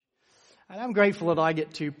And I'm grateful that I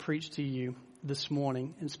get to preach to you this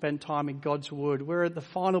morning and spend time in God's Word. We're at the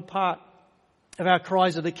final part of our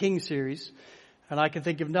Cries of the King series, and I can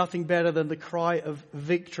think of nothing better than the cry of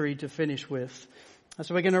victory to finish with. And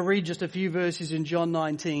so we're going to read just a few verses in John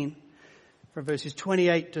 19, from verses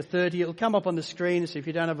 28 to 30. It'll come up on the screen, so if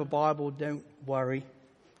you don't have a Bible, don't worry.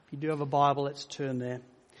 If you do have a Bible, let's turn there.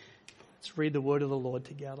 Let's read the Word of the Lord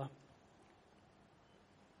together.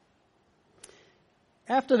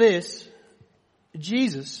 After this,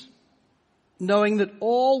 Jesus, knowing that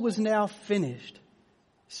all was now finished,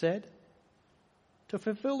 said, to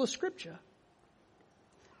fulfill the scripture,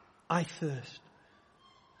 I thirst.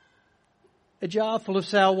 A jar full of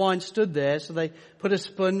sour wine stood there, so they put a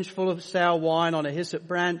sponge full of sour wine on a hyssop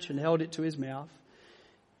branch and held it to his mouth.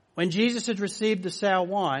 When Jesus had received the sour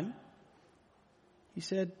wine, he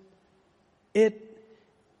said, it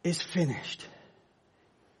is finished.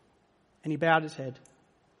 And he bowed his head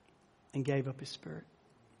and gave up his spirit.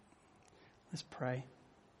 Let's pray.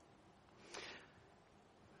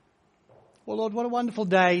 Well, Lord, what a wonderful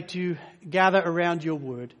day to gather around your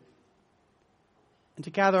word and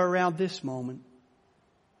to gather around this moment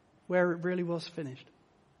where it really was finished.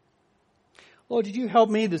 Lord, did you help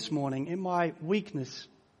me this morning in my weakness?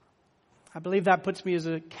 I believe that puts me as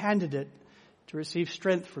a candidate to receive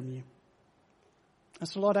strength from you. And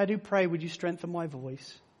so, Lord, I do pray, would you strengthen my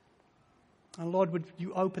voice? And Lord, would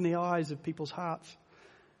you open the eyes of people's hearts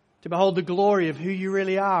to behold the glory of who you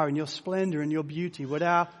really are and your splendor and your beauty? Would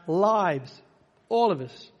our lives, all of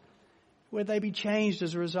us, would they be changed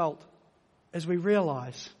as a result as we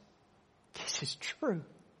realize this is true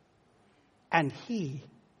and he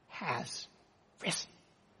has risen.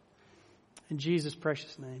 In Jesus'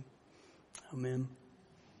 precious name, amen.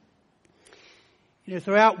 You know,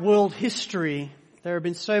 throughout world history, there have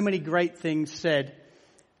been so many great things said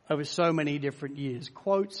over so many different years.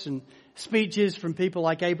 Quotes and speeches from people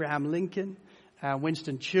like Abraham Lincoln,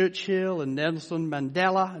 Winston Churchill and Nelson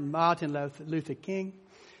Mandela and Martin Luther King.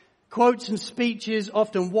 Quotes and speeches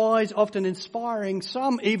often wise, often inspiring,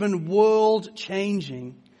 some even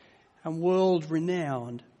world-changing and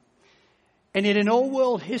world-renowned. And yet in all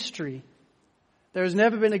world history, there has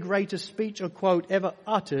never been a greater speech or quote ever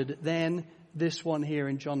uttered than this one here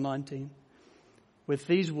in John 19. With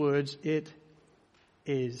these words, it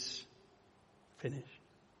is finished.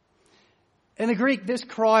 In the Greek, this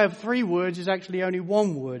cry of 3 words is actually only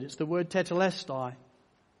one word. It's the word tetelestai.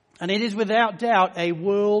 And it is without doubt a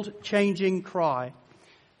world-changing cry.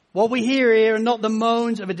 What we hear here are not the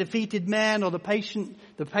moans of a defeated man or the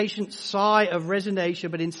patient sigh of resignation,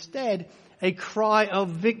 but instead a cry of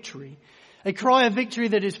victory. A cry of victory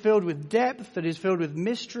that is filled with depth, that is filled with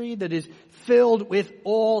mystery, that is filled with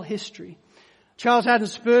all history. Charles Haddon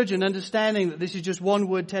Spurgeon, understanding that this is just one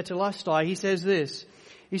word, tetelestai, he says this.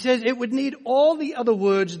 He says, it would need all the other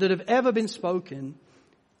words that have ever been spoken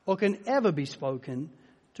or can ever be spoken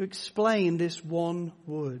to explain this one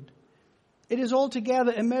word. It is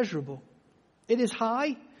altogether immeasurable. It is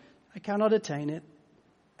high, I cannot attain it,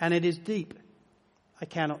 and it is deep, I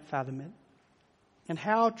cannot fathom it. And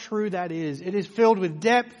how true that is. It is filled with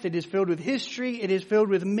depth, it is filled with history, it is filled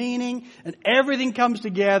with meaning, and everything comes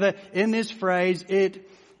together in this phrase, it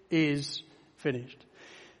is finished.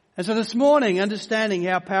 And so this morning, understanding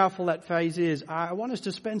how powerful that phrase is, I want us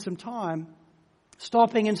to spend some time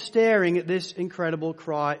stopping and staring at this incredible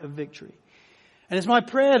cry of victory. And it's my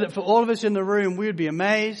prayer that for all of us in the room, we would be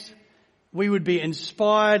amazed, we would be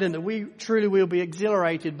inspired, and that we truly will be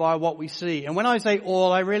exhilarated by what we see. And when I say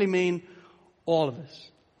all, I really mean all of us.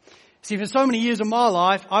 See, for so many years of my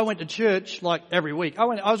life, I went to church like every week. I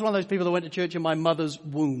was one of those people that went to church in my mother's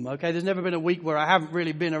womb, okay? There's never been a week where I haven't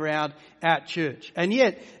really been around at church. And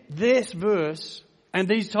yet, this verse and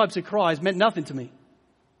these types of cries meant nothing to me.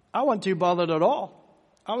 I wasn't too bothered at all.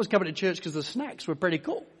 I was coming to church because the snacks were pretty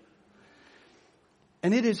cool.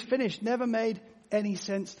 And it is finished never made any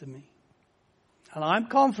sense to me. And I'm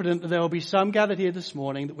confident that there will be some gathered here this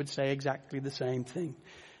morning that would say exactly the same thing.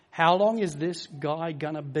 How long is this guy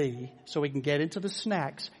going to be so we can get into the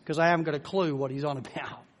snacks? Because I haven't got a clue what he's on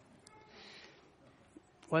about.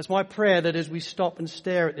 Well, it's my prayer that as we stop and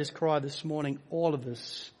stare at this cry this morning, all of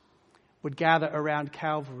us would gather around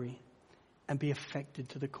Calvary and be affected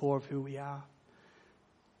to the core of who we are.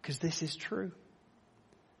 Because this is true.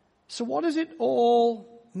 So what does it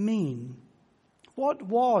all mean? What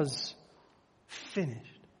was finished?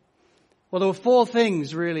 Well, there were 4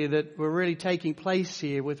 things really that were really taking place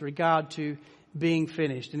here with regard to being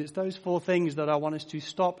finished. And it's those 4 things that I want us to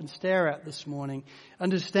stop and stare at this morning,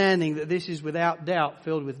 understanding that this is without doubt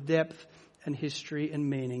filled with depth and history and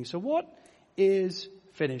meaning. So what is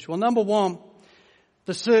finished? Well, number 1,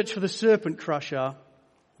 The search for the serpent crusher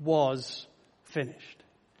was finished.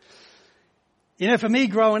 You know, for me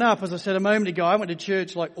growing up, as I said a moment ago, I went to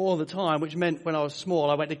church like all the time, which meant when I was small,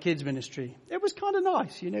 I went to kids ministry. It was kind of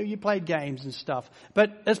nice. You know, you played games and stuff.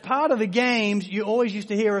 But as part of the games, you always used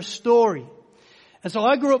to hear a story. And so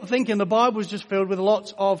I grew up thinking the Bible was just filled with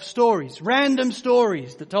lots of stories, random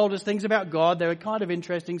stories that told us things about God. They were kind of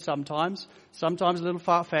interesting sometimes a little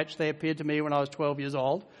far-fetched. They appeared to me when I was 12 years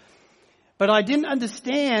old. But I didn't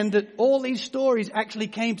understand that all these stories actually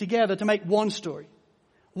came together to make one story.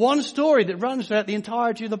 One story that runs throughout the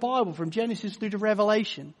entirety of the Bible, from Genesis through to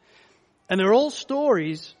Revelation. And they're all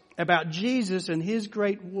stories about Jesus and his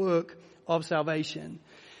great work of salvation.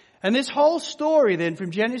 And this whole story then,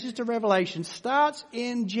 from Genesis to Revelation, starts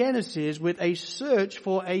in Genesis with a search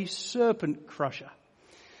for a serpent crusher.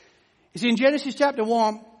 You see, in Genesis chapter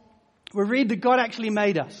 1, we read that God actually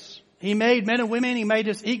made us. He made men and women. He made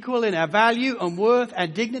us equal in our value and worth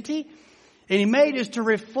and dignity. And he made us to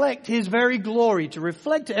reflect his very glory, to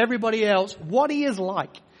reflect to everybody else what he is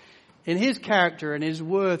like in his character and his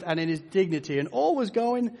worth and in his dignity. And all was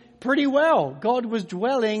going pretty well. God was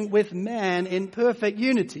dwelling with man in perfect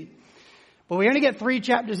unity. But we only get 3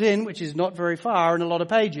 chapters in, which is not very far in a lot of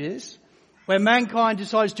pages, where mankind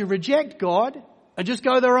decides to reject God and just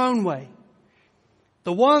go their own way.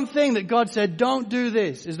 The one thing that God said, don't do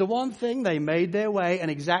this, is the one thing they made their way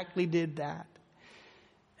and exactly did that.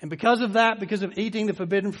 And because of that, because of eating the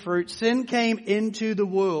forbidden fruit, sin came into the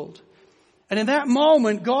world. And in that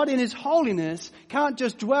moment, God in his holiness can't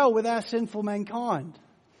just dwell with our sinful mankind.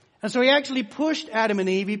 And so he actually pushed Adam and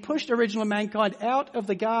Eve, he pushed original mankind out of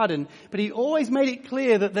the garden, but he always made it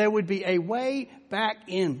clear that there would be a way back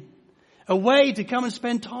in. A way to come and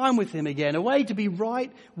spend time with him again, a way to be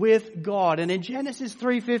right with God. And in Genesis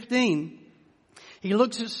 3:15, he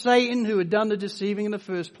looks at Satan, who had done the deceiving in the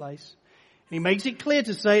first place. And he makes it clear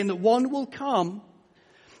to Satan that one will come,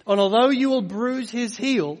 and although you will bruise his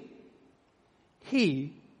heel,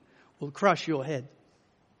 he will crush your head.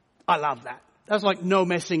 I love that. That's like no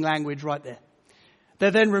messing language right there.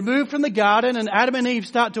 They're then removed from the garden, and Adam and Eve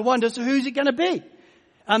start to wonder, so who's it going to be?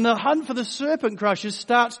 And the hunt for the serpent crushers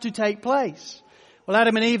starts to take place. Well,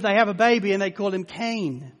 Adam and Eve, they have a baby and they call him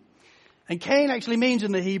Cain. And Cain actually means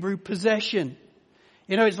in the Hebrew possession.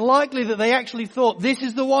 You know, it's likely that they actually thought this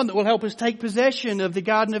is the one that will help us take possession of the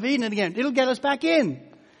Garden of Eden again. It'll get us back in.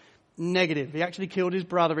 Negative. He actually killed his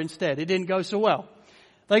brother instead. It didn't go so well.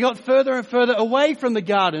 They got further and further away from the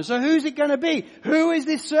garden. So who's it going to be? Who is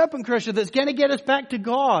this serpent crusher that's going to get us back to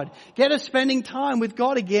God? Get us spending time with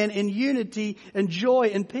God again in unity and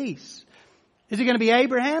joy and peace? Is it going to be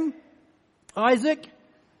Abraham, Isaac,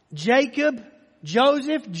 Jacob,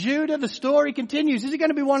 Joseph, Judah? The story continues. Is it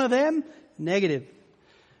going to be one of them? Negative.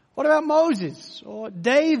 What about Moses or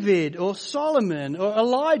David or Solomon or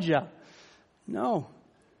Elijah? No,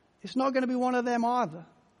 it's not going to be one of them either.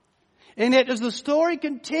 And yet as the story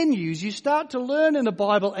continues, you start to learn in the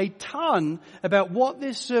Bible a ton about what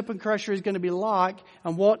this serpent crusher is going to be like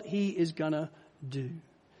and what he is going to do.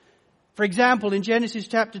 For example, in Genesis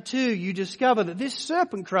chapter 2, you discover that this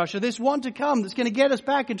serpent crusher, this one to come that's going to get us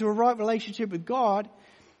back into a right relationship with God,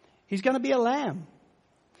 he's going to be a lamb.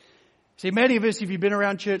 See, many of us, if you've been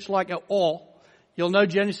around church like at all, you'll know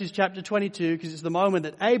Genesis chapter 22 because it's the moment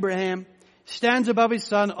that Abraham stands above his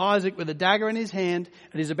son Isaac with a dagger in his hand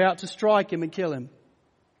and is about to strike him and kill him.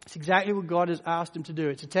 It's exactly what God has asked him to do.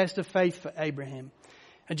 It's a test of faith for Abraham.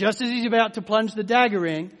 And just as he's about to plunge the dagger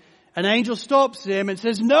in, an angel stops him and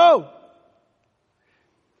says, "No!"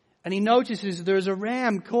 And he notices there is a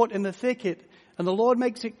ram caught in the thicket, and the Lord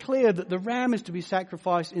makes it clear that the ram is to be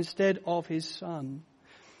sacrificed instead of his son.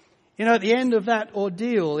 You know, at the end of that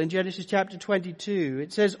ordeal in Genesis chapter 22,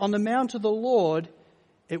 it says, "On the mount of the Lord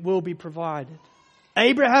it will be provided."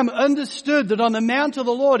 Abraham understood that on the mount of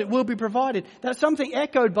the Lord it will be provided. That's something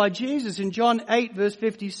echoed by Jesus in John 8 verse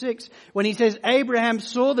 56 when he says, Abraham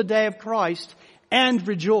saw the day of Christ and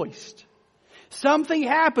rejoiced. Something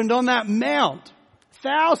happened on that mount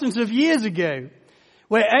thousands of years ago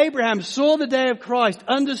where Abraham saw the day of Christ,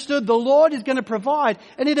 understood the Lord is going to provide,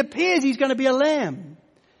 and it appears he's going to be a lamb,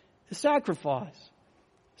 a sacrifice,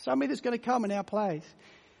 somebody that's going to come in our place.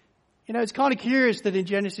 You know, it's kind of curious that in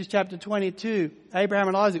Genesis chapter 22, Abraham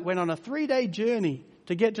and Isaac went on a 3-day journey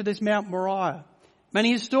to get to this Mount Moriah.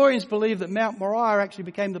 Many historians believe that Mount Moriah actually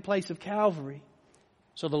became the place of Calvary.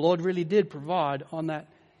 So the Lord really did provide on that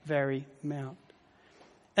very mount.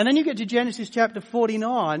 And then you get to Genesis chapter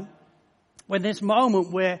 49, when this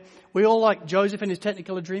moment where we all like Joseph in his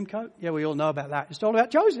Technicolor Dreamcoat. Yeah, we all know about that. It's all about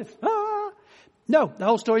Joseph. No, the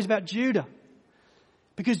whole story is about Judah.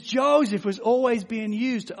 Because Joseph was always being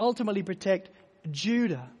used to ultimately protect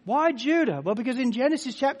Judah. Why Judah? Well, because in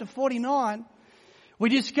Genesis chapter 49, we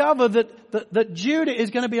discover that Judah is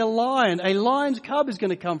going to be a lion. A lion's cub is going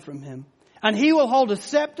to come from him. And he will hold a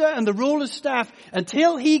scepter and the ruler's staff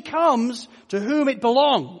until he comes to whom it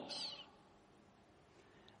belongs.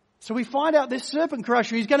 So we find out this serpent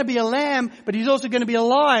crusher, he's going to be a lamb, but he's also going to be a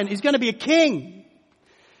lion. He's going to be a king.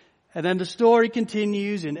 And then the story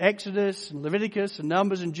continues in Exodus and Leviticus and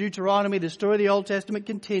Numbers and Deuteronomy. The story of the Old Testament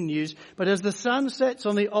continues. But as the sun sets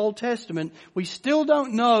on the Old Testament, we still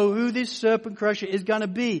don't know who this serpent crusher is going to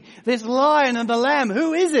be. This lion and the lamb,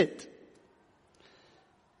 who is it?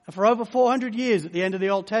 And for over 400 years at the end of the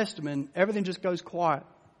Old Testament, everything just goes quiet.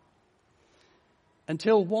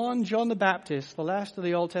 Until one, John the Baptist, the last of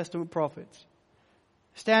the Old Testament prophets,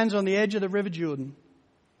 stands on the edge of the River Jordan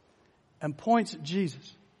and points at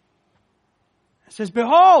Jesus. Says,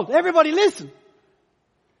 behold, everybody listen.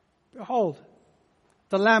 Behold,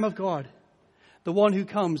 the Lamb of God, the one who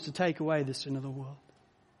comes to take away the sin of the world.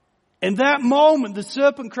 In that moment, the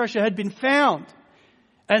serpent crusher had been found.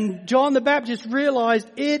 And John the Baptist realized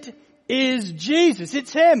it is Jesus.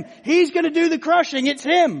 It's him. He's going to do the crushing. It's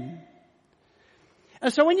him.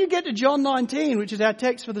 And so when you get to John 19, which is our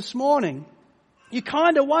text for this morning, you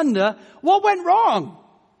kind of wonder, what went wrong?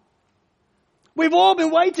 We've all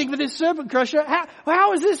been waiting for this serpent crusher.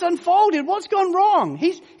 How has this unfolded? What's gone wrong?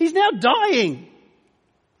 He's now dying.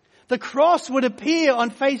 The cross would appear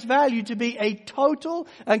on face value to be a total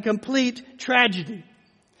and complete tragedy.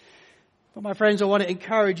 But my friends, I want to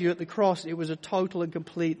encourage you at the cross, it was a total and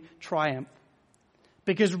complete triumph.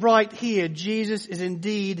 Because right here, Jesus is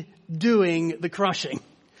indeed doing the crushing.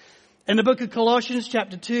 In the book of Colossians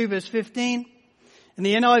chapter 2 verse 15, in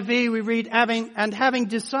the NIV we read, having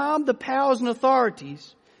disarmed the powers and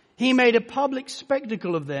authorities, he made a public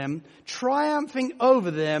spectacle of them, triumphing over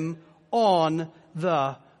them on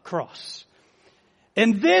the cross.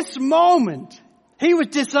 In this moment, he was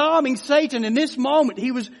disarming Satan. In this moment,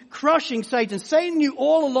 he was crushing Satan. Satan knew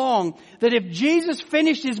all along that if Jesus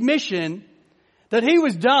finished his mission, that he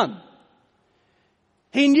was done.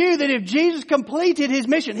 He knew that if Jesus completed his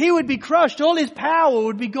mission, he would be crushed. All his power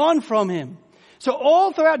would be gone from him. So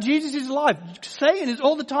all throughout Jesus' life, Satan is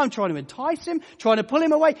all the time trying to entice him, trying to pull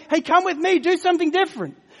him away. Hey, come with me, do something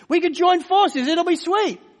different. We could join forces, it'll be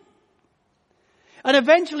sweet. And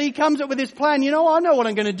eventually he comes up with this plan. I know what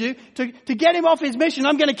I'm going to do. To get him off his mission,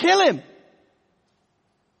 I'm going to kill him.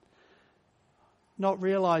 Not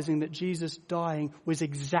realizing that Jesus dying was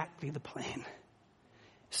exactly the plan.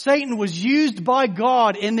 Satan was used by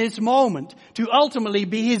God in this moment to ultimately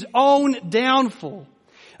be his own downfall.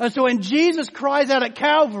 And so when Jesus cries out at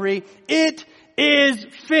Calvary, it is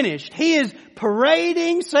finished. He is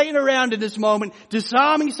parading Satan around in this moment,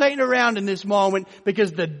 disarming Satan around in this moment,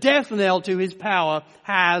 because the death knell to his power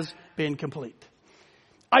has been complete.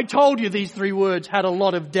 I told you these three words had a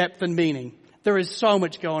lot of depth and meaning. There is so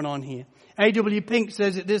much going on here. A.W. Pink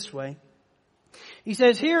says it this way. He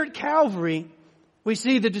says, here at Calvary, we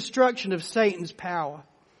see the destruction of Satan's power.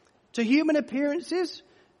 To human appearances,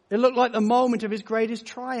 it looked like the moment of his greatest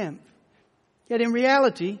triumph. Yet in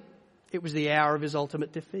reality, it was the hour of his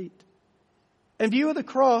ultimate defeat. In view of the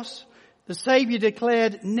cross, the Savior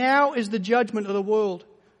declared, now is the judgment of the world.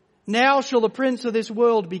 Now shall the prince of this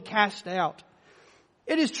world be cast out.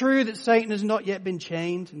 It is true that Satan has not yet been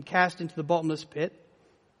chained and cast into the bottomless pit.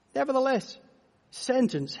 Nevertheless,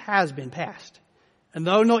 sentence has been passed. And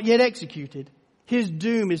though not yet executed, his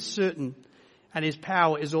doom is certain. And his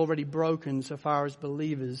power is already broken so far as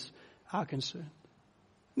believers are concerned.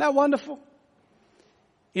 Isn't that wonderful?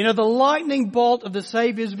 The lightning bolt of the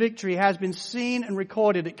Savior's victory has been seen and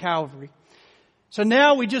recorded at Calvary. So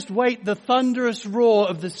now we just wait the thunderous roar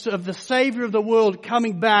of the Savior of the world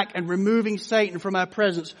coming back and removing Satan from our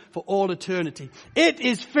presence for all eternity. It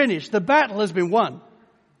is finished. The battle has been won.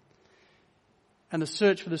 And the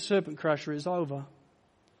search for the serpent crusher is over.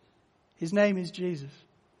 His name is Jesus.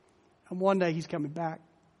 And one day he's coming back.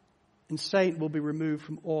 And Satan will be removed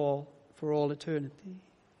from for all eternity.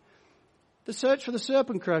 The search for the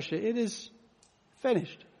serpent crusher, it is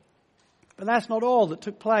finished. But that's not all that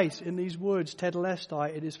took place in these words,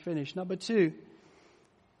 tetelestai, it is finished. Number two,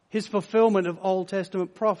 his fulfillment of Old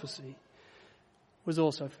Testament prophecy was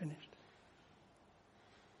also finished.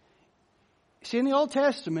 See, in the Old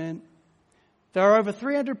Testament, there are over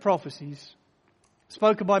 300 prophecies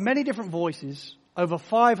spoken by many different voices over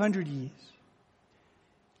 500 years.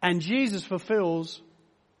 And Jesus fulfills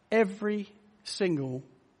every single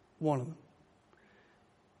one of them.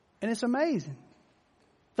 And it's amazing.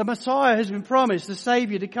 The Messiah has been promised, the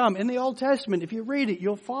Savior to come. In the Old Testament, if you read it,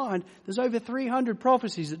 you'll find there's over 300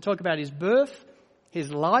 prophecies that talk about his birth,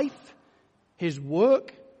 his life, his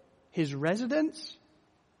work, his residence,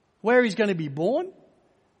 where he's going to be born.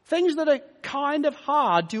 Things that are kind of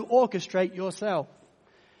hard to orchestrate yourself.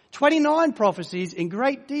 29 prophecies in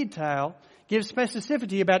great detail give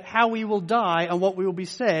specificity about how we will die and what will be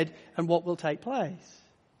said and what will take place.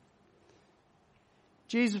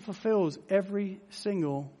 Jesus fulfills every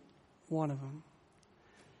single one of them.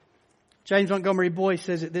 James Montgomery Boyce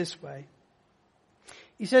says it this way.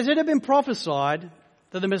 He says, it had been prophesied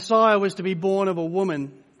that the Messiah was to be born of a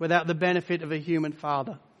woman without the benefit of a human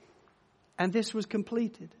father. And this was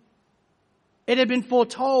completed. It had been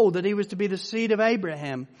foretold that he was to be the seed of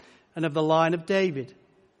Abraham and of the line of David,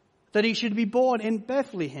 that he should be born in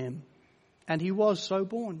Bethlehem, and he was so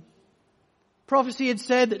born. Prophecy had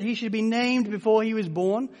said that he should be named before he was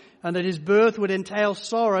born, and that his birth would entail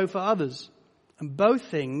sorrow for others. And both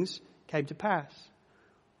things came to pass.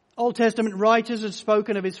 Old Testament writers had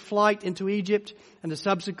spoken of his flight into Egypt and the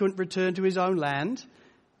subsequent return to his own land,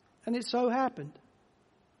 and it so happened.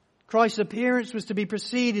 Christ's appearance was to be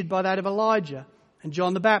preceded by that of Elijah, and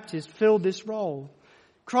John the Baptist filled this role.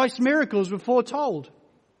 Christ's miracles were foretold,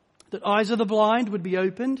 that eyes of the blind would be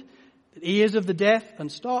opened, that ears of the deaf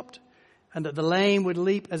unstopped, and that the lame would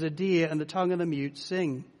leap as a deer and the tongue of the mute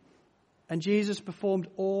sing. And Jesus performed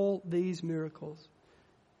all these miracles.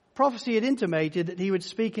 Prophecy had intimated that he would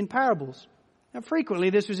speak in parables, and frequently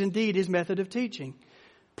this was indeed his method of teaching.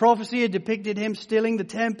 Prophecy had depicted him stilling the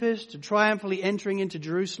tempest and triumphantly entering into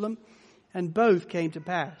Jerusalem, and both came to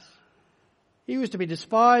pass. He was to be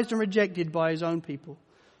despised and rejected by his own people.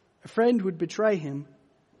 A friend would betray him.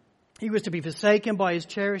 He was to be forsaken by his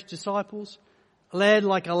cherished disciples, led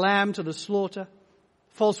like a lamb to the slaughter.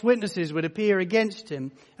 False witnesses would appear against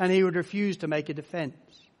him, and he would refuse to make a defense.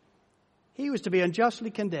 He was to be unjustly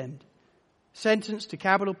condemned, sentenced to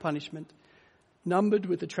capital punishment, numbered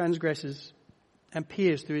with the transgressors, and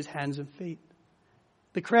pierced through his hands and feet.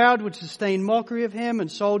 The crowd would sustain mockery of him,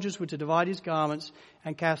 and soldiers were to divide his garments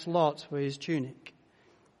and cast lots for his tunic.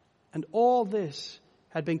 And all this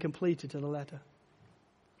had been completed to the letter.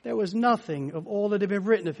 There was nothing of all that had been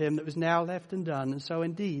written of him that was now left undone, and so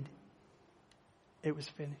indeed, it was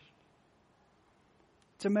finished.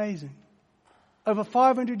 It's amazing. Over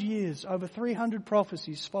 500 years, over 300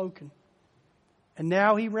 prophecies spoken, and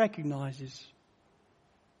now he recognizes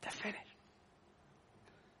they're finished.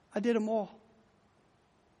 I did them all.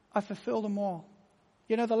 I fulfilled them all.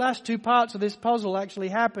 You know, the last two parts of this puzzle actually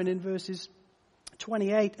happen in verses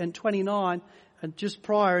 28 and 29, and just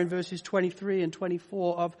prior in verses 23 and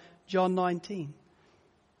 24 of John 19.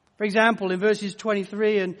 For example, in verses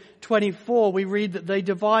 23 and 24, we read that they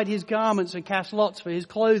divide his garments and cast lots for his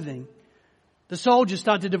clothing. The soldiers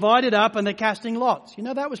start to divide it up and they're casting lots. You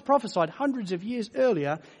know, that was prophesied hundreds of years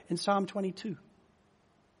earlier in Psalm 22.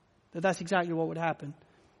 That's exactly what would happen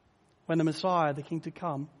when the Messiah, the King to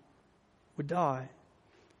come, would die.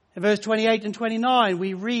 In verse 28 and 29,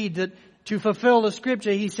 we read that to fulfill the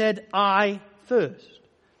scripture, he said, I thirst.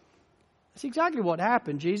 That's exactly what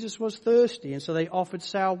happened. Jesus was thirsty, and so they offered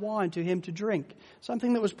sour wine to him to drink,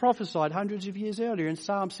 something that was prophesied hundreds of years earlier in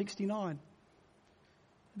Psalm 69.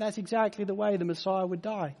 That's exactly the way the Messiah would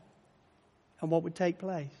die and what would take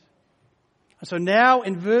place. And so now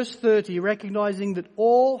in verse 30, recognizing that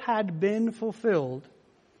all had been fulfilled,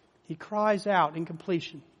 he cries out in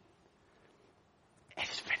completion, it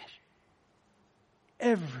is finished.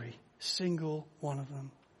 Every single one of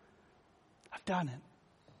them. I've done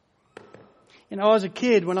it. You know, as a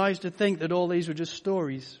kid, when I used to think that all these were just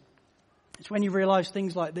stories, it's when you realize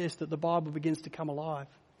things like this that the Bible begins to come alive.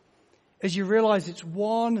 As you realize it's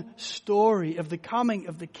one story of the coming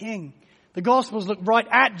of the King. The Gospels look right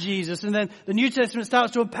at Jesus, and then the New Testament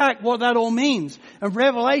starts to unpack what that all means. And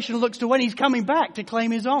Revelation looks to when he's coming back to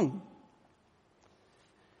claim his own.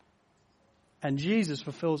 And Jesus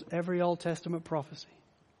fulfills every Old Testament prophecy.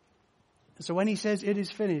 And so when he says it is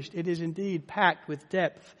finished, it is indeed packed with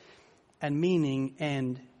depth and meaning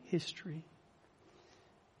and history.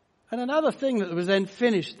 And another thing that was then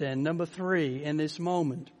finished then, number 3, in this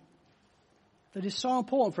moment, that is so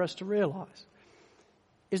important for us to realize,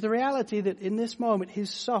 is the reality that in this moment his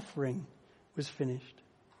suffering was finished.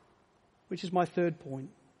 Which is my third point.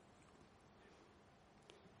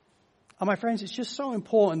 And my friends, it's just so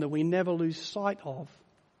important that we never lose sight of,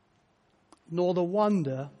 nor the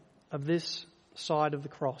wonder of this side of the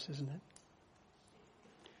cross, isn't it?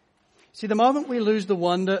 See, the moment we lose the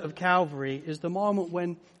wonder of Calvary is the moment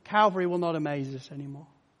when Calvary will not amaze us anymore.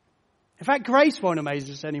 In fact, grace won't amaze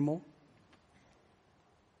us anymore.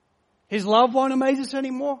 His love won't amaze us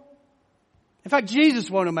anymore. In fact, Jesus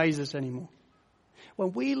won't amaze us anymore.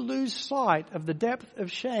 When we lose sight of the depth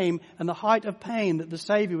of shame and the height of pain that the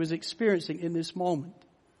Savior was experiencing in this moment,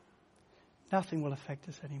 nothing will affect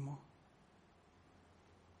us anymore.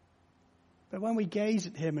 But when we gaze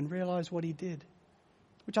at him and realize what he did,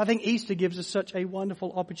 which I think Easter gives us such a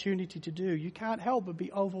wonderful opportunity to do, you can't help but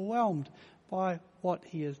be overwhelmed by what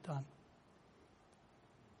he has done.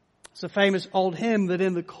 It's a famous old hymn that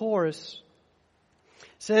in the chorus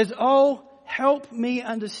says, "Oh, help me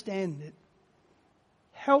understand it.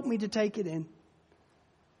 Help me to take it in,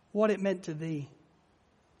 what it meant to thee,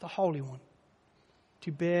 the Holy One,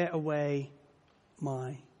 to bear away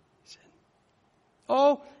my sin."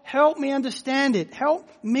 Oh, help me understand it. Help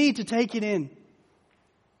me to take it in,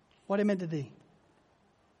 what it meant to thee,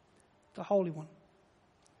 the Holy One,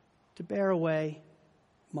 to bear away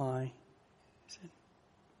my sin.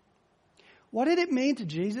 What did it mean to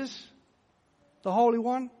Jesus, the Holy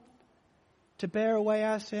One, to bear away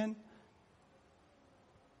our sin?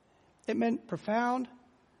 It meant profound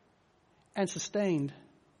and sustained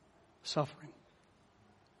suffering.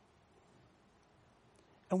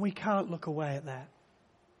 And we can't look away at that.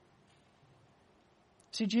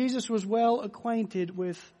 See, Jesus was well acquainted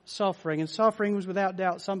with suffering, and suffering was without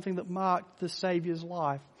doubt something that marked the Saviour's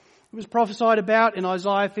life. It was prophesied about in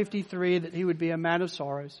Isaiah 53 that he would be a man of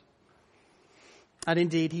sorrows. And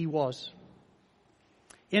indeed he was.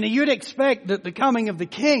 And you'd expect that the coming of the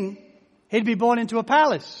king, he'd be born into a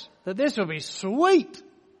palace. That this would be sweet.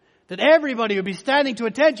 That everybody would be standing to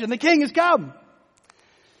attention. The king has come.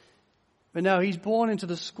 But no, he's born into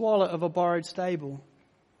the squalor of a borrowed stable.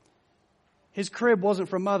 His crib wasn't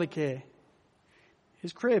from mother care.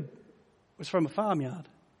 His crib was from a farmyard.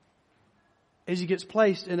 As he gets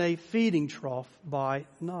placed in a feeding trough by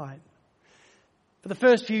night. For the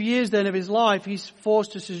first few years then of his life, he's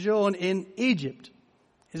forced to sojourn in Egypt.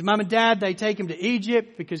 His mum and dad, they take him to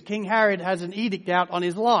Egypt because King Herod has an edict out on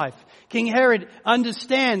his life. King Herod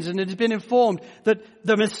understands and has been informed that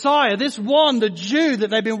the Messiah, this one, the Jew that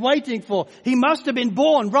they've been waiting for, he must have been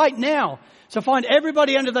born right now. So find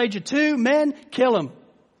everybody under the age of 2, men, kill him.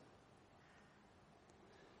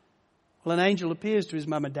 Well, an angel appears to his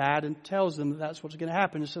mum and dad and tells them that that's what's going to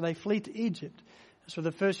happen. So they flee to Egypt. So for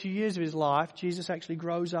the first few years of his life, Jesus actually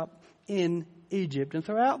grows up in Egypt. And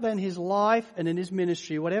throughout then his life and in his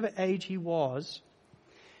ministry, whatever age he was,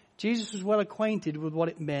 Jesus was well acquainted with what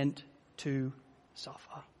it meant to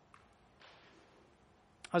suffer.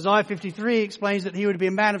 Isaiah 53 explains that he would be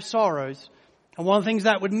a man of sorrows. And one of the things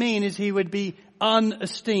that would mean is he would be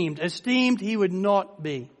unesteemed. Esteemed he would not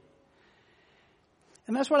be.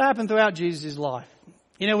 And that's what happened throughout Jesus' life.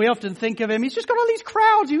 You know, we often think of him, he's just got all these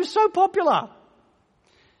crowds. He was so popular.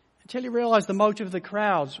 Until you realize the motive of the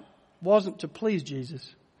crowds wasn't to please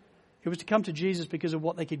Jesus. It was to come to Jesus because of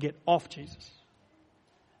what they could get off Jesus.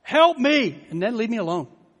 Help me, and then leave me alone.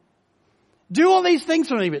 Do all these things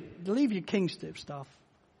for me, but leave your king stuff.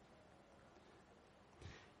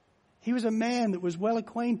 He was a man that was well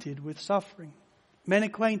acquainted with suffering. Men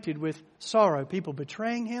acquainted with sorrow. People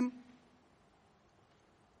betraying him.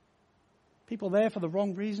 People there for the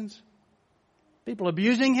wrong reasons. People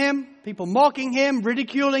abusing him. People mocking him,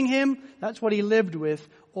 ridiculing him. That's what he lived with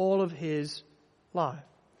all of his life.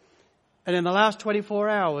 And in the last 24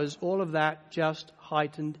 hours, all of that just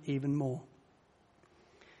heightened even more.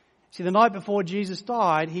 See, the night before Jesus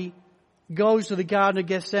died, he goes to the Garden of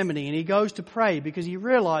Gethsemane and he goes to pray because he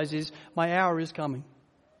realizes my hour is coming.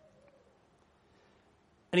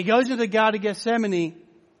 And he goes into the Garden of Gethsemane,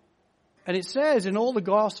 and it says in all the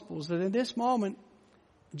Gospels that in this moment,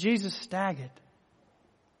 Jesus staggered.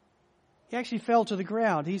 He actually fell to the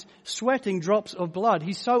ground. He's sweating drops of blood.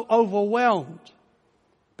 He's so overwhelmed.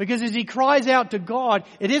 Because as he cries out to God,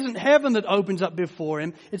 it isn't heaven that opens up before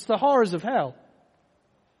him, it's the horrors of hell.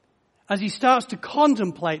 As he starts to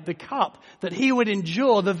contemplate the cup that he would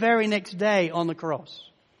endure the very next day on the cross.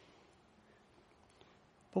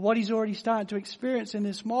 But what he's already started to experience in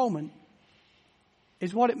this moment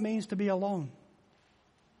is what it means to be alone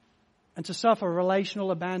and to suffer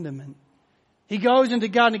relational abandonment. He goes into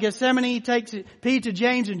the Garden of Gethsemane, he takes Peter,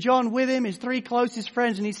 James and John with him, his 3 closest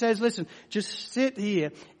friends, and he says, listen, just sit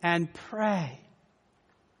here and pray.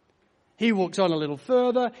 He walks on a little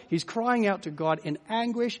further, he's crying out to God in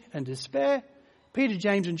anguish and despair. Peter,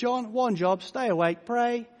 James and John, one job, stay awake,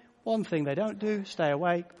 pray. One thing they don't do, stay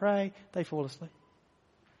awake, pray, they fall asleep.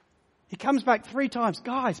 He comes back 3 times,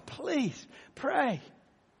 guys, please, pray.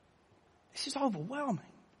 This is overwhelming.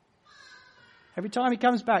 Every time he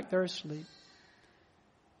comes back, they're asleep.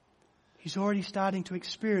 He's already starting to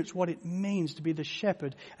experience what it means to be the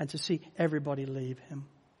shepherd and to see everybody leave him.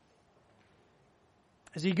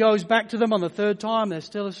 As he goes back to them on the third time, they're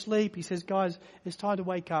still asleep. He says, guys, it's time to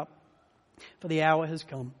wake up, for the hour has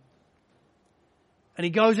come. And he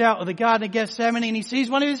goes out of the Garden of Gethsemane and he sees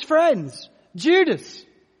one of his friends, Judas,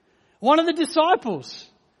 one of the disciples.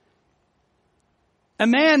 A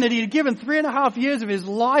man that he had given 3.5 years of his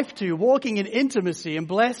life to, walking in intimacy and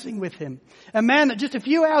blessing with him. A man that just a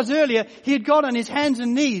few hours earlier, he had got on his hands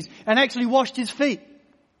and knees and actually washed his feet.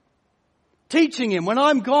 Teaching him, when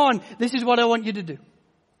I'm gone, this is what I want you to do.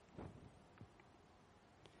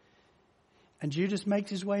 And Judas makes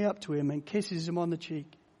his way up to him and kisses him on the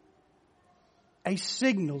cheek. A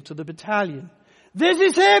signal to the battalion. This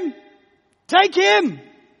is him! Take him!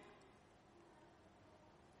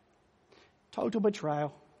 Total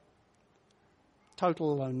betrayal.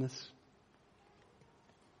 Total aloneness.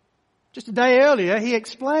 Just a day earlier, he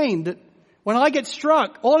explained that when I get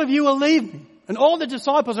struck, all of you will leave me. And all the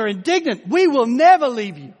disciples are indignant. We will never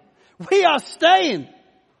leave you. We are staying.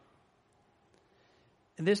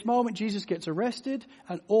 In this moment, Jesus gets arrested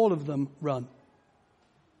and all of them run.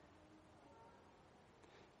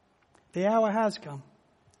 The hour has come.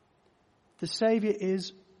 The Savior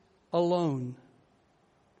is alone.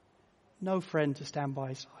 No friend to stand by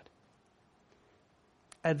his side.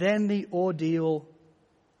 And then the ordeal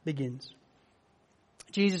begins.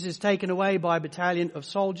 Jesus is taken away by a battalion of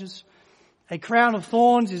soldiers. A crown of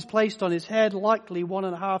thorns is placed on his head, likely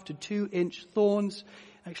 1.5 to 2 inch thorns,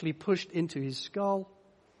 actually pushed into his skull.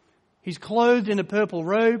 He's clothed in a purple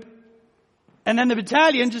robe. And then the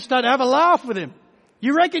battalion just start to have a laugh with him.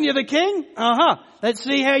 You reckon you're the king? Let's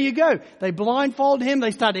see how you go. They blindfold him. They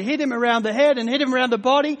start to hit him around the head and hit him around the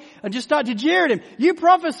body and just start to jeer at him. You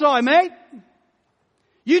prophesy, mate.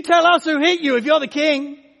 You tell us who hit you if you're the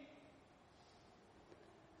king.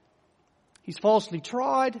 He's falsely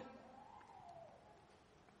tried.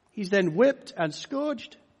 He's then whipped and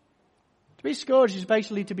scourged. To be scourged is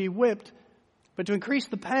basically to be whipped. But to increase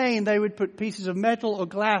the pain, they would put pieces of metal or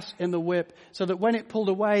glass in the whip so that when it pulled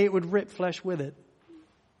away, it would rip flesh with it.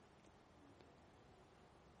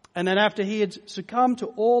 And then after he had succumbed to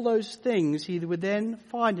all those things, he would then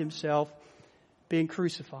find himself being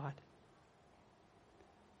crucified.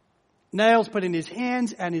 Nails put in his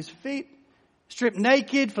hands and his feet, stripped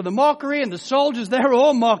naked for the mockery, and the soldiers, they're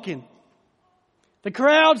all mocking. The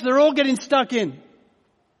crowds, they're all getting stuck in.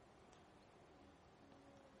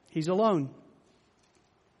 He's alone.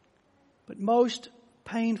 But most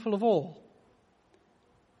painful of all,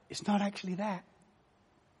 it's not actually that.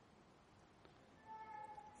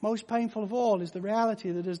 Most painful of all is the reality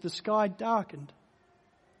that as the sky darkened,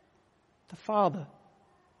 the Father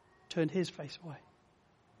turned his face away.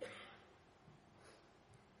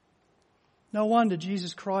 No wonder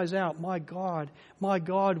Jesus cries out, my God,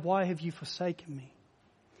 why have you forsaken me?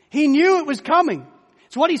 He knew it was coming.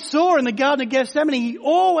 It's what he saw in the Garden of Gethsemane. He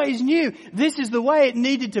always knew this is the way it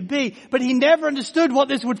needed to be, but he never understood what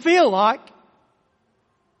this would feel like.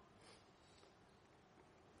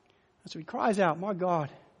 So he cries out, my God,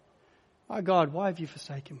 why have you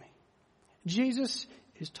forsaken me? Jesus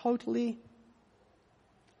is totally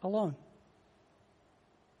alone.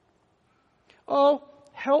 Oh,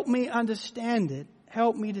 help me understand it.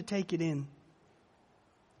 Help me to take it in.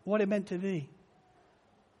 What it meant to be.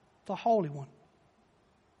 The Holy One.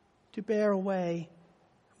 To bear away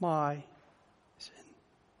my sin.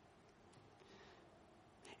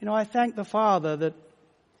 You know, I thank the Father that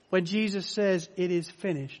when Jesus says it is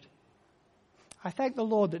finished, I thank the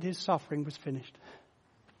Lord that his suffering was finished.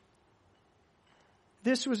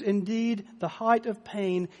 This was indeed the height of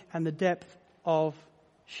pain and the depth of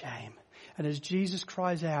shame. And as Jesus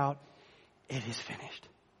cries out, it is finished.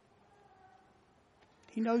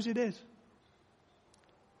 He knows it is.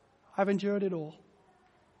 I've endured it all.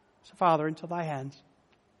 So Father, into thy hands,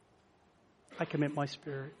 I commit my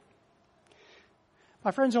spirit.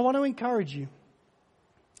 My friends, I want to encourage you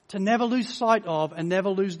to never lose sight of and never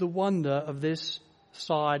lose the wonder of this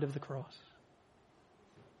side of the cross.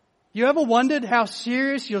 You ever wondered how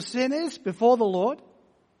serious your sin is before the Lord?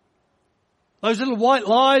 Those little white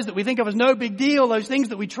lies that we think of as no big deal, those things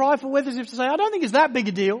that we trifle with as if to say, I don't think it's that big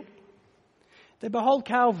a deal. Then behold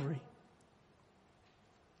Calvary.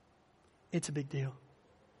 It's a big deal.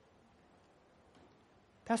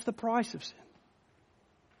 That's the price of sin.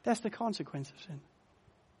 That's the consequence of sin.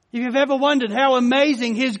 If you've ever wondered how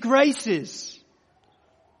amazing his grace is,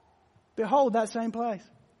 behold that same place.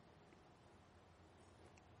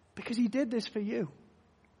 Because he did this for you.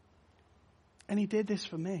 And he did this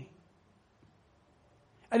for me.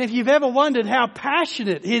 And if you've ever wondered how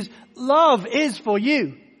passionate his love is for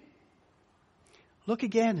you, look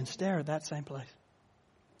again and stare at that same place.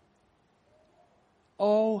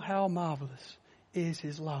 Oh, how marvelous is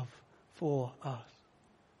his love for us.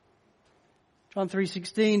 John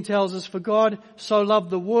 3:16 tells us, for God so loved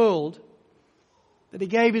the world that he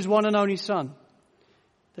gave his one and only Son,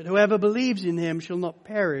 that whoever believes in him shall not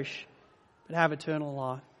perish, but have eternal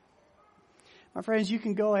life. My friends, you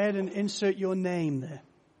can go ahead and insert your name there.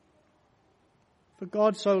 For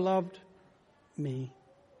God so loved me.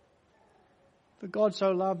 For God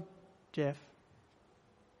so loved Jeff.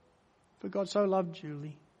 For God so loved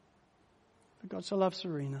Julie. For God so loved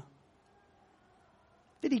Serena.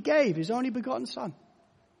 That he gave his only begotten Son,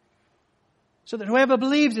 so that whoever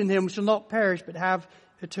believes in him shall not perish but have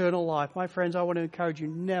eternal life. My friends, I want to encourage you,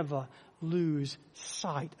 never lose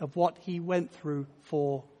sight of what he went through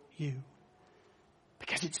for you.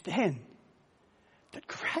 Because it's then that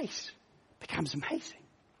grace becomes amazing.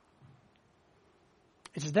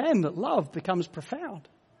 It's then that love becomes profound.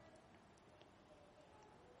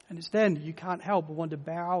 And it's then that you can't help but want to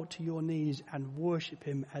bow to your knees and worship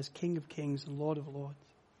him as King of Kings and Lord of Lords.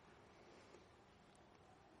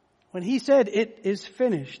 When he said, it is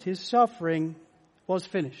finished, his suffering was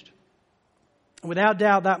finished. And without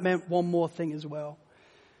doubt, that meant one more thing as well.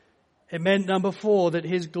 It meant, number 4, that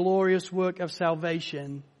his glorious work of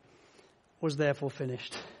salvation was therefore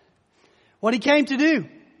finished. What he came to do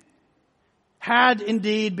had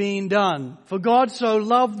indeed been done. For God so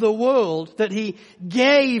loved the world that he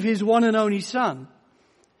gave his one and only Son,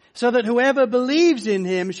 so that whoever believes in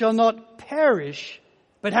him shall not perish,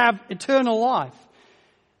 but have eternal life.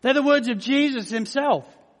 They're the words of Jesus himself.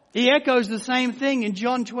 He echoes the same thing in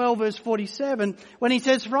John 12 verse 47 when he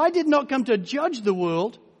says, for I did not come to judge the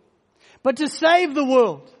world, but to save the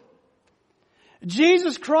world.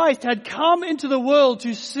 Jesus Christ had come into the world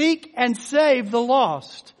to seek and save the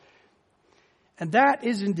lost. And that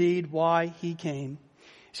is indeed why he came.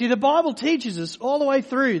 See, the Bible teaches us all the way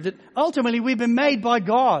through that ultimately we've been made by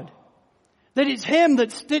God. That it's him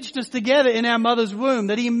that stitched us together in our mother's womb.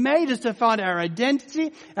 That he made us to find our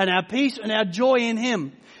identity and our peace and our joy in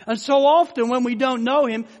him. And so often when we don't know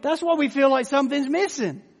him, that's why we feel like something's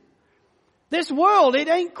missing. This world, it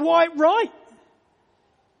ain't quite right.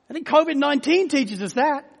 I think COVID-19 teaches us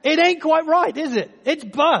that. It ain't quite right, is it? It's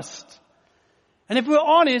bust. And if we're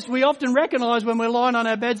honest, we often recognize when we're lying on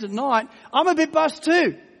our beds at night, I'm a bit bust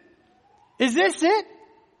too. Is this it?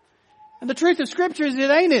 And the truth of Scripture is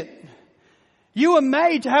it ain't it. You were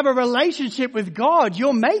made to have a relationship with God,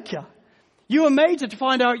 your Maker. You were made to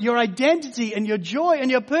find out your identity and your joy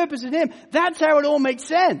and your purpose in him. That's how it all makes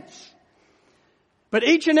sense. But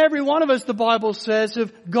each and every one of us, the Bible says,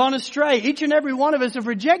 have gone astray. Each and every one of us have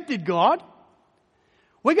rejected God.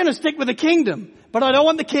 We're going to stick with the kingdom, but I don't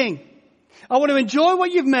want the king. I want to enjoy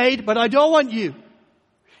what you've made, but I don't want you.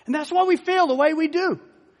 And that's why we feel the way we do.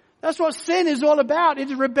 That's what sin is all about. It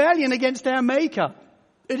is rebellion against our Maker.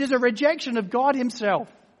 It is a rejection of God himself.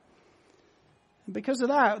 And because of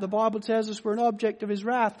that, the Bible tells us we're an object of his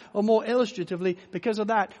wrath, or more illustratively, because of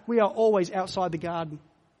that, we are always outside the garden.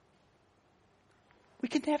 We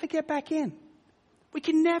can never get back in. We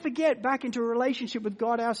can never get back into a relationship with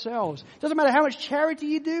God ourselves. Doesn't matter how much charity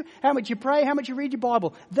you do, how much you pray, how much you read your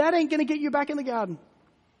Bible. That ain't going to get you back in the garden.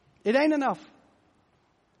 It ain't enough.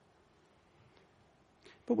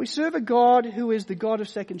 But we serve a God who is the God of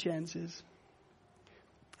second chances.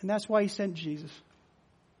 And that's why he sent Jesus.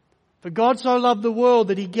 For God so loved the world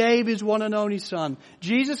that he gave his one and only Son.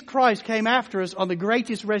 Jesus Christ came after us on the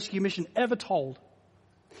greatest rescue mission ever told.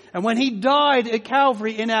 And when he died at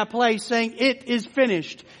Calvary in our place, saying, it is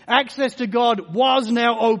finished, access to God was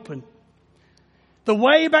now open. The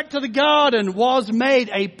way back to the garden was made.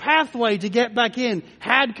 A pathway to get back in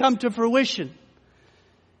had come to fruition.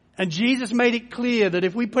 And Jesus made it clear that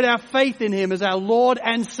if we put our faith in him as our Lord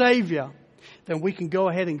and Savior, then we can go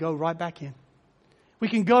ahead and go right back in. We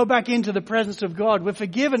can go back into the presence of God. We're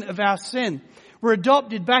forgiven of our sin. We're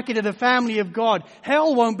adopted back into the family of God.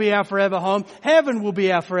 Hell won't be our forever home. Heaven will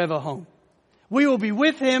be our forever home. We will be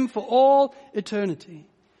with him for all eternity.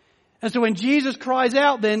 And so when Jesus cries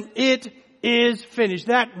out, then it is finished.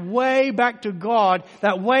 That way back to God,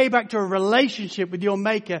 that way back to a relationship with your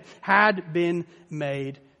Maker had been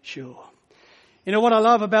made sure. You know what I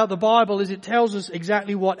love about the Bible is it tells us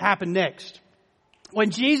exactly what happened next. When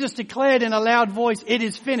Jesus declared in a loud voice, it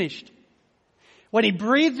is finished. When he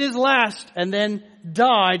breathed his last and then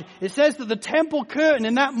died, it says that the temple curtain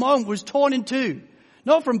in that moment was torn in two.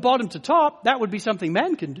 Not from bottom to top, that would be something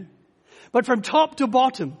man can do. But from top to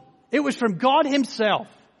bottom. It was from God himself.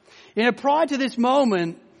 You know, prior to this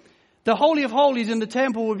moment, the Holy of Holies in the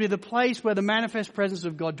temple would be the place where the manifest presence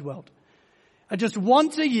of God dwelt. And just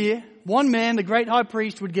once a year, one man, the great high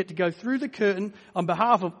priest, would get to go through the curtain on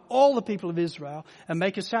behalf of all the people of Israel and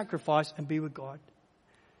make a sacrifice and be with God.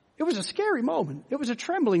 It was a scary moment. It was a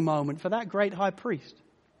trembling moment for that great high priest.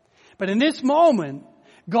 But in this moment,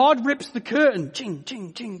 God rips the curtain, ching,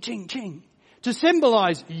 ching, ching, ching, ching, to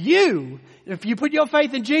symbolize you, if you put your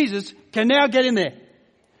faith in Jesus, can now get in there.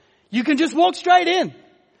 You can just walk straight in.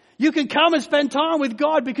 You can come and spend time with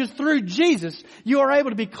God because through Jesus, you are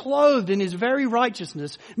able to be clothed in His very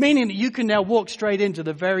righteousness, meaning that you can now walk straight into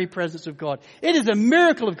the very presence of God. It is a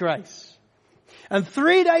miracle of grace. And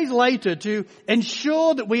 3 days later, to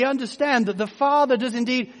ensure that we understand that the Father does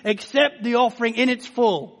indeed accept the offering in its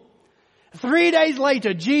full, 3 days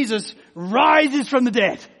later, Jesus rises from the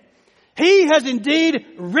dead. He has indeed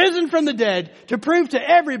risen from the dead to prove to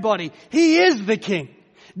everybody He is the King.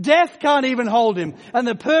 Death can't even hold Him. And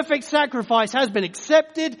the perfect sacrifice has been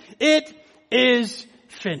accepted. It is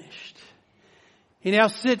finished. He now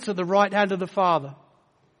sits at the right hand of the Father,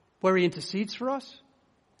 where He intercedes for us,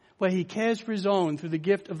 where He cares for His own through the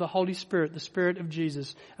gift of the Holy Spirit, the Spirit of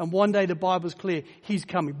Jesus. And one day the Bible's clear, He's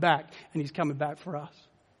coming back, and He's coming back for us.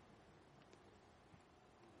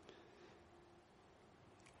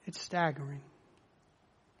 It's staggering.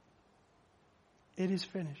 It is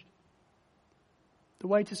finished. The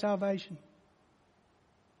way to salvation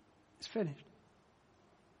is finished.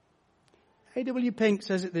 A.W. Pink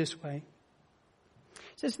says it this way. He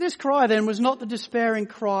says, this cry then was not the despairing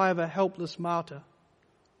cry of a helpless martyr,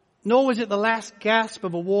 nor was it the last gasp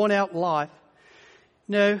of a worn-out life.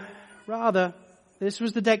 No, rather, this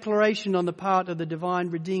was the declaration on the part of the divine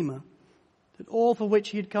Redeemer that all for which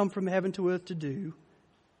He had come from heaven to earth to do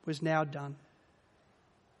was now done.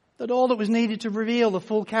 That all that was needed to reveal the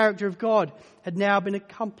full character of God had now been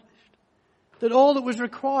accomplished. That all that was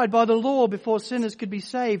required by the law before sinners could be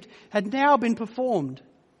saved had now been performed.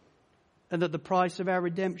 And that the price of our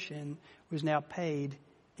redemption was now paid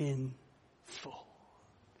in full.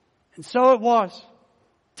 And so it was.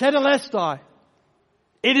 Tetelestai.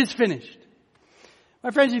 It is finished.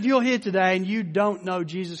 My friends, if you're here today and you don't know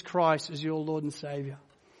Jesus Christ as your Lord and Savior,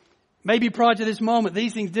 maybe prior to this moment,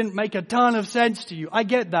 these things didn't make a ton of sense to you. I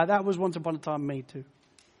get that. That was once upon a time me too.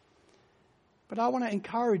 But I want to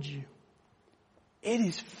encourage you. It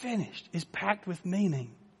is finished. It's packed with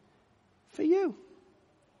meaning for you.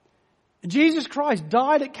 Jesus Christ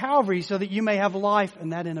died at Calvary so that you may have life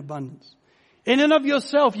and that in abundance. In and of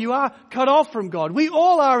yourself, you are cut off from God. We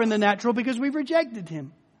all are in the natural because we've rejected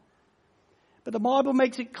Him. But the Bible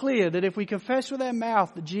makes it clear that if we confess with our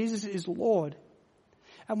mouth that Jesus is Lord,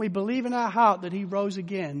 and we believe in our heart that He rose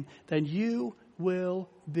again, then you will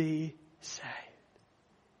be saved.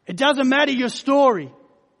 It doesn't matter your story.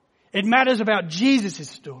 It matters about Jesus'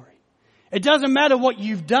 story. It doesn't matter what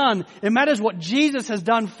you've done. It matters what Jesus has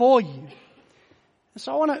done for you. And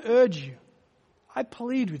so I want to urge you. I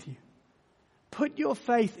plead with you. Put your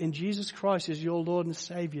faith in Jesus Christ as your Lord and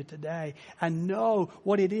Savior today and know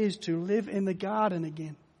what it is to live in the garden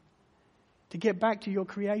again. To get back to your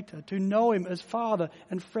Creator, to know Him as Father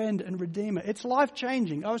and friend and Redeemer. It's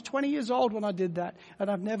life-changing. I was 20 years old when I did that, and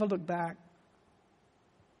I've never looked back.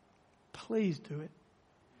 Please do it.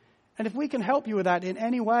 And if we can help you with that in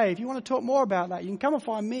any way, if you want to talk more about that, you can come and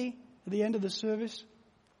find me at the end of the service,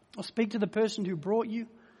 or speak to the person who brought you.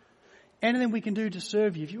 Anything we can do to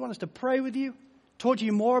serve you. If you want us to pray with you, talk to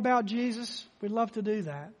you more about Jesus, we'd love to do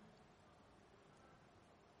that.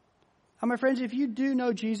 And my friends, if you do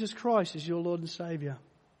know Jesus Christ as your Lord and Savior,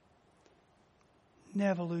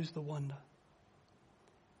 never lose the wonder.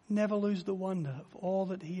 Never lose the wonder of all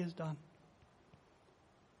that He has done.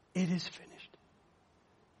 It is finished.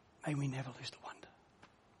 May we never lose the wonder.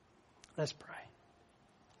 Let's pray.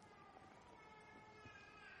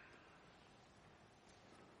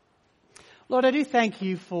 Lord, I do thank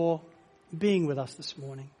You for being with us this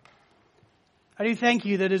morning. I do thank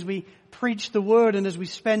You that as we preach the Word and as we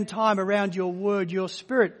spend time around Your Word, Your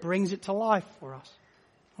Spirit brings it to life for us.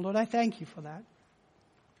 And Lord, I thank You for that.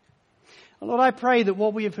 And Lord, I pray that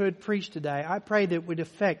what we have heard preached today, I pray that it would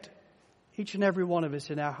affect each and every one of us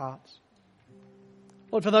in our hearts.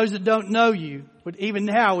 Lord, for those that don't know You, would even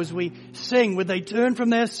now as we sing, would they turn from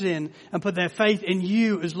their sin and put their faith in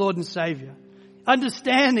You as Lord and Savior,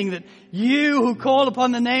 understanding that You who call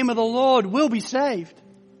upon the name of the Lord will be saved.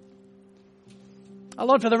 Oh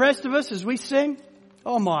Lord, for the rest of us as we sing,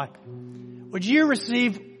 oh my, would You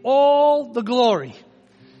receive all the glory.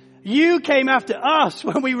 You came after us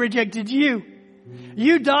when we rejected You.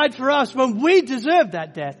 You died for us when we deserved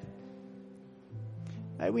that death.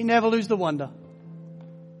 May we never lose the wonder.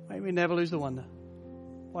 May we never lose the wonder.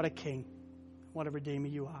 What a King, what a Redeemer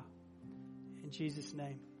You are. In Jesus'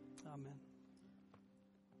 name.